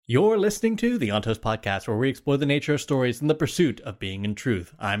You're listening to the Ontos Podcast, where we explore the nature of stories and the pursuit of being in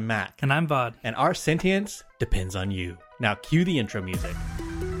truth. I'm Maq. And I'm Vaud. And our sentience depends on you. Now cue the intro music.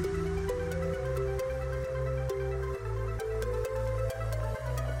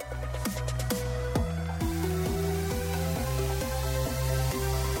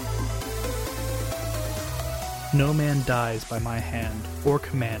 No man dies by my hand or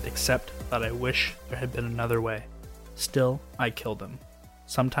command, except that I wish there had been another way. Still, I kill them.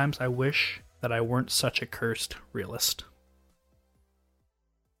 Sometimes I wish that I weren't such a cursed realist.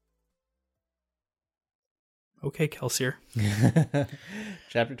 Okay, Kelsier.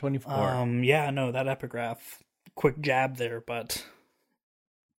 Chapter 24. That epigraph. Quick jab there, but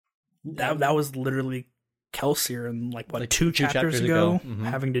that was literally Kelsier in two chapters ago. Mm-hmm.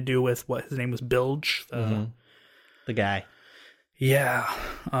 Having to do with what his name was, Bilge. The guy. Yeah.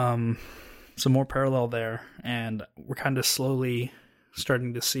 Some more parallel there, and we're kind of slowly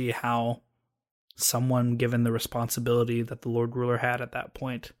starting to see how someone given the responsibility that the Lord Ruler had at that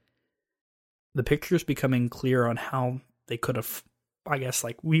point, the picture is becoming clear on how they could have, I guess,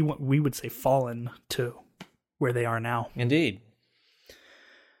 we would say, fallen to where they are now. Indeed.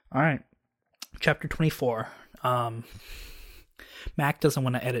 All right. Chapter 24. Maq doesn't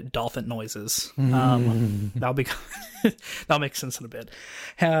want to edit dolphin noises. That'll make sense in a bit.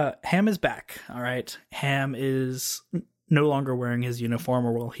 Ham is back. All right. Ham is no longer wearing his uniform,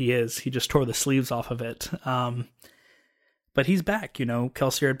 or well, he is. He just tore the sleeves off of it. But he's back.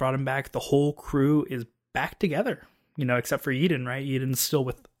 Kelsier had brought him back. The whole crew is back together. Except for Eden, right? Eden's still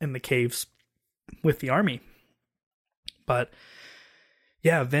in the caves with the army. But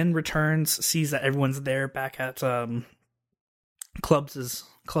yeah, Vin returns, sees that everyone's there back at Clubs'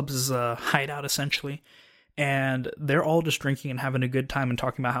 hideout, essentially, and they're all just drinking and having a good time and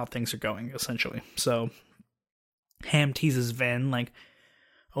talking about how things are going, essentially. So Ham teases Vin,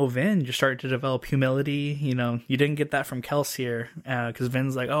 oh, Vin, you're starting to develop humility. You didn't get that from Kelsier, because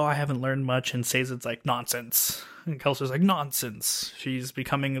Vin's oh, I haven't learned much, and says it's nonsense. And Kelsier's nonsense. She's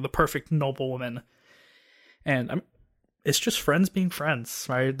becoming the perfect noblewoman. And it's just friends being friends,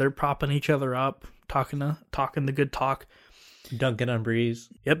 right? They're propping each other up, talking the good talk. Dunking on Breeze.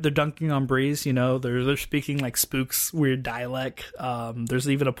 Yep, they're dunking on Breeze. They're speaking Spook's weird dialect. There's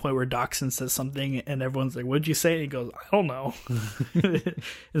even a point where Dachshund says something, and everyone's like, "What'd you say?" And he goes, "I don't know."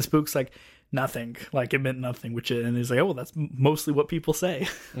 And Spook's nothing. It meant nothing. And he's like, "Oh, that's mostly what people say."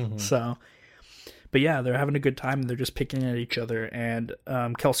 Mm-hmm. So, but yeah, they're having a good time, and they're just picking at each other. And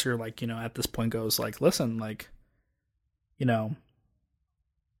Kelsier, at this point goes, "Listen,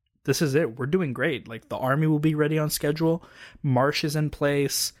 this is it. We're doing great. The army will be ready on schedule. Marsh is in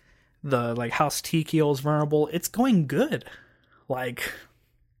place. The House Tikio is vulnerable. It's going good. What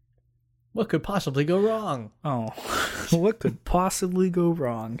could possibly go wrong? Oh, what could possibly go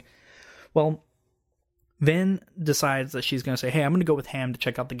wrong? Well, Vin decides that she's going to say, "Hey, I'm going to go with Ham to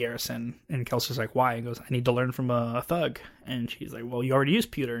check out the garrison." And Kelsier's like, "Why?" He goes, "I need to learn from a thug." And she's like, "Well, you already used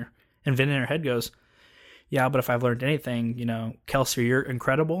pewter." And Vin in her head goes, "Yeah, but if I've learned anything, Kelsier, you're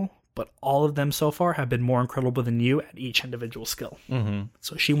incredible, but all of them so far have been more incredible than you at each individual skill." Mm-hmm.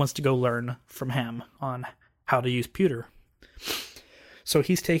 So she wants to go learn from Ham on how to use pewter. So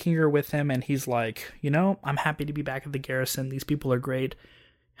he's taking her with him, and he's like, "I'm happy to be back at the garrison. These people are great.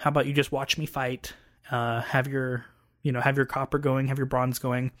 How about you just watch me fight? Have your copper going, have your bronze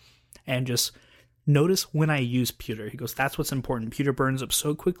going, and just notice when I use pewter." He goes, "That's what's important. Pewter burns up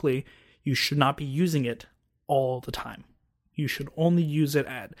so quickly. You should not be using it all the time. You should only use it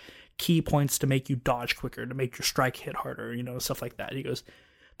at key points to make you dodge quicker, to make your strike hit harder, stuff like that." He goes,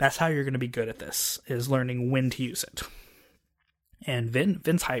 "That's how you're going to be good at this, is learning when to use it." And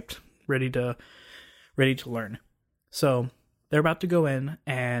Vin's hyped, ready to learn. So they're about to go in,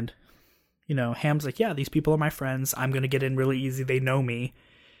 and Ham's like, "Yeah, these people are my friends. I'm going to get in really easy. They know me."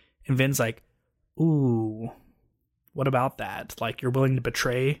 And Vin's like, "Ooh, what about that? You're willing to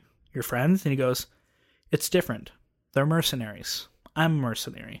betray your friends?" And he goes, "It's different. They're mercenaries. I'm a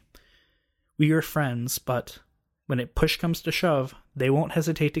mercenary. We are friends, but when push comes to shove, they won't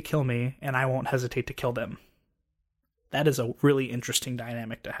hesitate to kill me, and I won't hesitate to kill them." That is a really interesting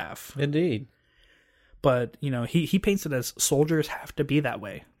dynamic to have. Indeed. But, he paints it as soldiers have to be that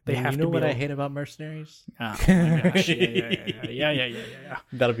way. They have to be. What I hate about mercenaries? Oh, my gosh. Yeah.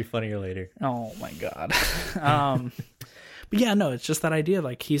 That'll be funnier later. Oh, my God. But yeah, no, it's just that idea.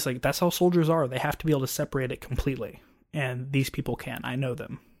 He's like, that's how soldiers are. They have to be able to separate it completely. And these people can. I know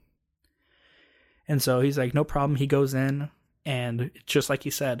them. And so he's like, no problem. He goes in, and just like he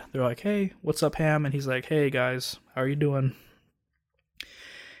said, they're like, "Hey, what's up, Ham?" And he's like, "Hey, guys, how are you doing?"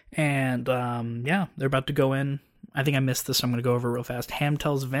 And, they're about to go in. I think I missed this, so I'm going to go over it real fast. Ham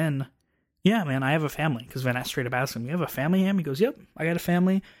tells Vin, yeah, man, I have a family. Because Vin straight up asks him, you have a family, Ham? He goes, yep, I got a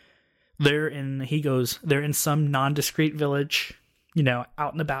family. They're in some nondescript village,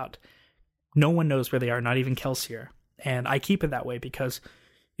 out and about. No one knows where they are, not even Kelsier. And I keep it that way because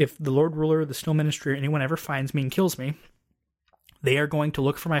if the Lord Ruler, the Snow Ministry, or anyone ever finds me and kills me, they are going to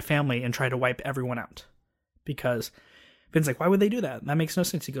look for my family and try to wipe everyone out. Because Vin's like, why would they do that? That makes no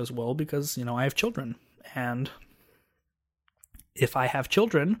sense. He goes, well, because, I have children. And if I have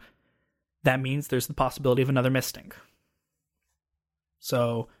children, that means there's the possibility of another misting.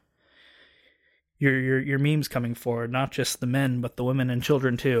 So your meme's coming forward, not just the men, but the women and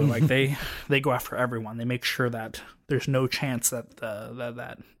children too. Like they go after everyone. They make sure that there's no chance that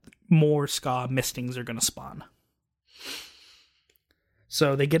that more Ska mistings are going to spawn.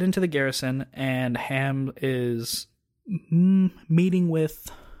 So they get into the garrison, and Ham is meeting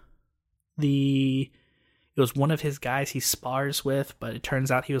with it was one of his guys he spars with, but it turns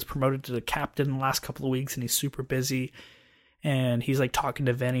out he was promoted to the captain in the last couple of weeks, and he's super busy. And he's like talking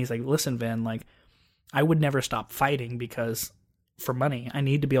to Vin. He's like, listen, Vin, like, I would never stop fighting because for money, I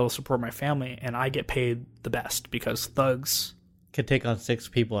need to be able to support my family, and I get paid the best because thugs could take on 6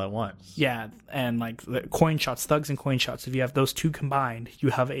 people at once. Yeah, and like the coin shots, thugs and coin shots, if you have those two combined, you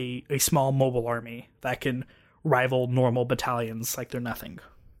have a small mobile army that can rival normal battalions like they're nothing.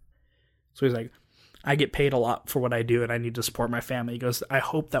 So he's like, I get paid a lot for what I do, and I need to support my family. He goes, I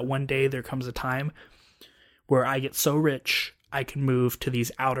hope that one day there comes a time where I get so rich I can move to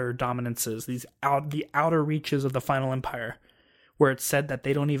these outer dominances, the outer reaches of the Final Empire, where it's said that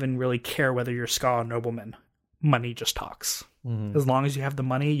they don't even really care whether you're Ska or nobleman. Money just talks. Mm-hmm. As long as you have the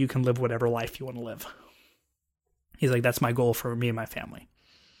money, you can live whatever life you want to live. He's like, that's my goal for me and my family.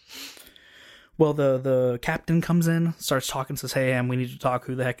 Well, the captain comes in, starts talking, says, hey, Am, we need to talk.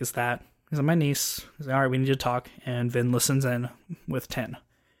 Who the heck is that? He's like, my niece. He's like, all right, we need to talk. And Vin listens in with 10.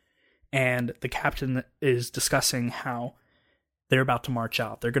 And the captain is discussing how they're about to march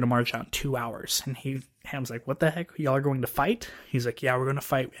out. They're going to march out in 2 hours. And Ham's like, what the heck? Y'all are going to fight? He's like, yeah, we're going to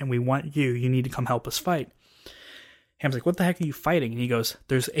fight, and we want you. You need to come help us fight. Ham's like, what the heck are you fighting? And he goes,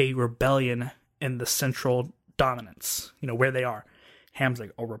 there's a rebellion in the central dominance, where they are. Ham's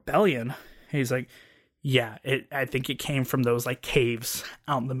like, a rebellion? And he's like, yeah, I think it came from those like caves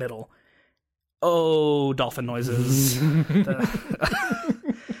out in the middle. Oh, dolphin noises.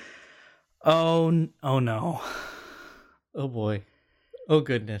 Oh no. Oh boy. Oh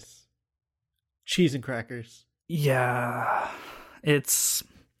goodness. Cheese and crackers. Yeah. It's...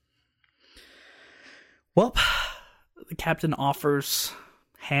 Well, the captain offers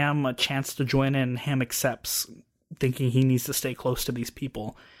Ham a chance to join in. Ham accepts, thinking he needs to stay close to these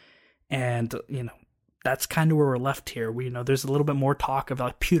people. And, that's kind of where we're left here. There's a little bit more talk of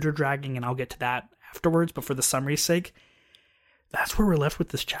like pewter dragging, and I'll get to that afterwards, but for the summary's sake, that's where we're left with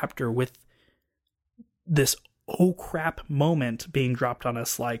this chapter, with this oh crap moment being dropped on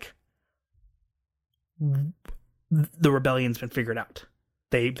us, like the rebellion's been figured out.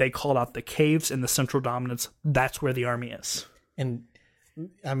 They called out the caves and the central dominance. That's where the army is. And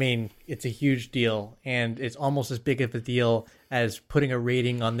I mean, it's a huge deal, and it's almost as big of a deal as putting a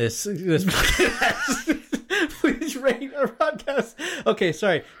rating on this podcast. Please rate our podcast. Okay,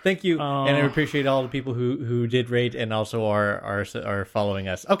 sorry. Thank you, and I appreciate all the people who did rate and also are following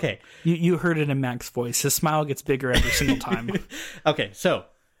us. Okay, you heard it in Mac's voice. His smile gets bigger every single time. Okay, so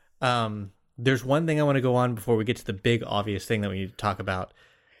there's one thing I want to go on before we get to the big obvious thing that we need to talk about.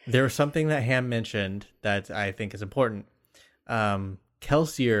 There was something that Ham mentioned that I think is important.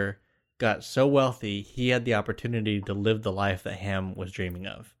 Kelsier got so wealthy, he had the opportunity to live the life that Ham was dreaming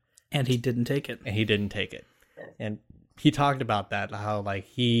of. And he didn't take it. And he talked about that, how like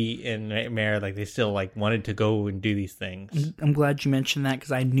he and Mare, like they still like wanted to go and do these things. I'm glad you mentioned that,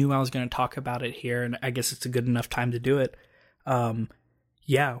 because I knew I was going to talk about it here, and I guess it's a good enough time to do it.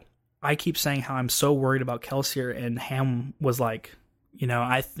 Yeah, I keep saying how I'm so worried about Kelsier, and Ham was like,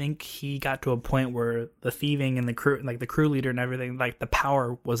 I think he got to a point where the thieving and the crew, like the crew leader and everything, like the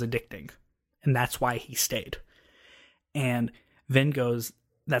power was addicting. And that's why he stayed. And Vin goes,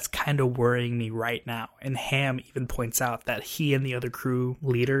 that's kind of worrying me right now. And Ham even points out that he and the other crew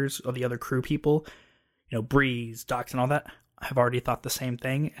leaders, or the other crew people, Breeze, Dox, and all that, have already thought the same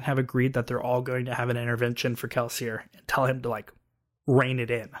thing and have agreed that they're all going to have an intervention for Kelsier and tell him to like rein it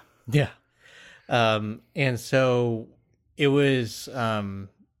in. Yeah. And so it was,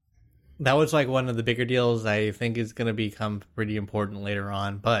 that was like one of the bigger deals I think is going to become pretty important later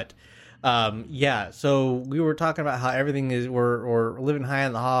on. But yeah, so we were talking about how everything is, we're living high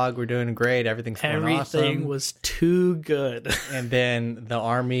on the hog, we're doing great, everything's going awesome. Everything was too good. And then the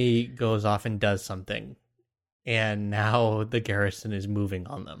army goes off and does something. and now the garrison is moving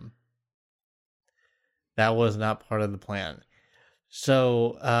on them. That was not part of the plan.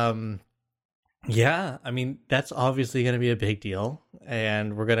 So, yeah, I mean, that's obviously going to be a big deal,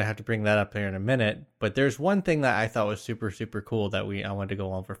 and we're going to have to bring that up there in a minute. But there's one thing that I thought was super, super cool that I wanted to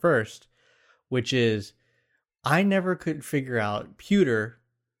go on for first, which is I never could figure out pewter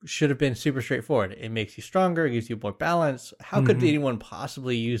should have been super straightforward. It makes you stronger, it gives you more balance. How could anyone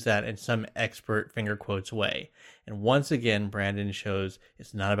possibly use that in some expert finger quotes way? And once again, Brandon shows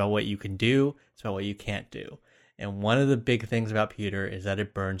it's not about what you can do, it's about what you can't do. And one of the big things about pewter is that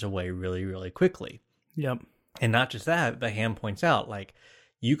it burns away really, really quickly. Yep. And not just that, but Ham points out, like,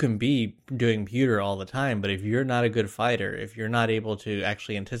 you can be doing pewter all the time, but if you're not a good fighter, if you're not able to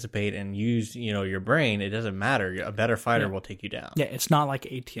actually anticipate and use, your brain, it doesn't matter. A better fighter will take you down. Yeah, it's not like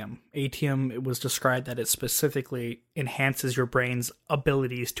ATM. ATM, it was described that it specifically enhances your brain's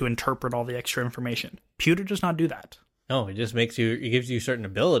abilities to interpret all the extra information. Pewter does not do that. No, it just it gives you certain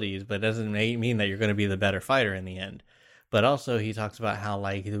abilities, but it doesn't mean that you're going to be the better fighter in the end. But also he talks about how,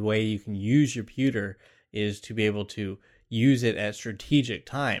 like, the way you can use your pewter is to be able to use it at strategic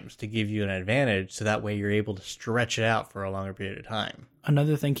times to give you an advantage, so that way you're able to stretch it out for a longer period of time.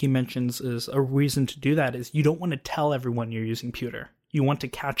 Another thing he mentions is a reason to do that is you don't want to tell everyone you're using pewter. You want to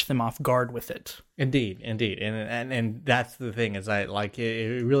catch them off guard with it. Indeed. And that's the thing, is it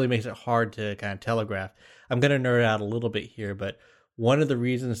really makes it hard to kind of telegraph. I'm going to nerd out a little bit here, but one of the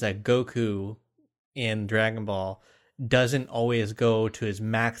reasons that Goku in Dragon Ball doesn't always go to his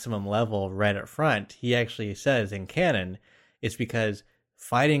maximum level right up front, he actually says in canon, it's because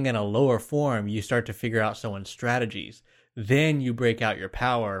fighting in a lower form, you start to figure out someone's strategies. Then you break out your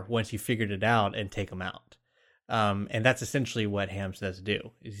power once you figured it out and take them out. And that's essentially what Ham says to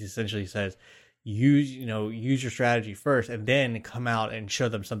do. He essentially says, use your strategy first, and then come out and show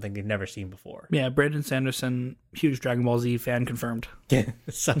them something they've never seen before. Yeah, Brandon Sanderson, huge Dragon Ball Z fan confirmed. Yeah.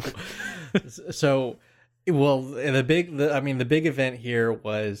 So well, the big event here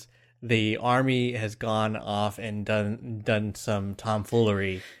was the army has gone off and done some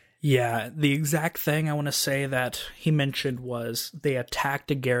tomfoolery. Yeah, the exact thing I want to say that he mentioned was they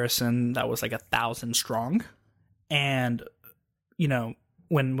attacked a garrison that was like 1,000 strong, and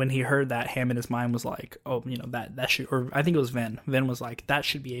when he heard that, Ham in his mind was like, oh, that should, or I think it was Vin. Vin was like, that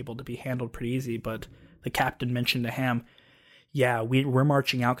should be able to be handled pretty easy. But the captain mentioned to Ham, yeah, we're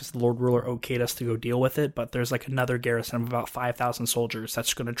marching out because the Lord Ruler okayed us to go deal with it, but there's like another garrison of about 5,000 soldiers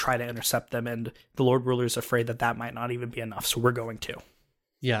that's going to try to intercept them, and the Lord Ruler is afraid that might not even be enough, so we're going to.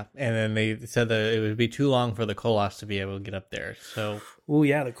 Yeah, and then they said that it would be too long for the Koloss to be able to get up there. So, oh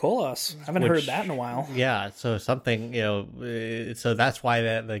yeah, the Koloss. I haven't heard that in a while. Yeah, so something, so that's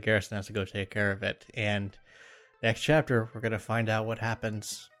why the garrison has to go take care of it. And next chapter, we're going to find out what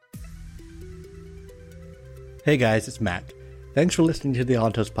happens. Hey guys, it's Matt. Thanks for listening to the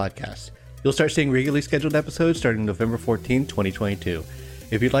Altos Podcast. You'll start seeing regularly scheduled episodes starting November 14, 2022.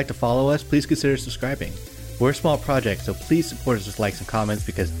 If you'd like to follow us, please consider subscribing. We're a small project, so please support us with likes and comments,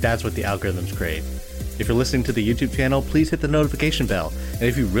 because that's what the algorithms crave. If you're listening to the YouTube channel, please hit the notification bell. And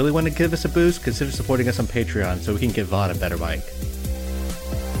if you really want to give us a boost, consider supporting us on Patreon so we can give Vaud a better mic.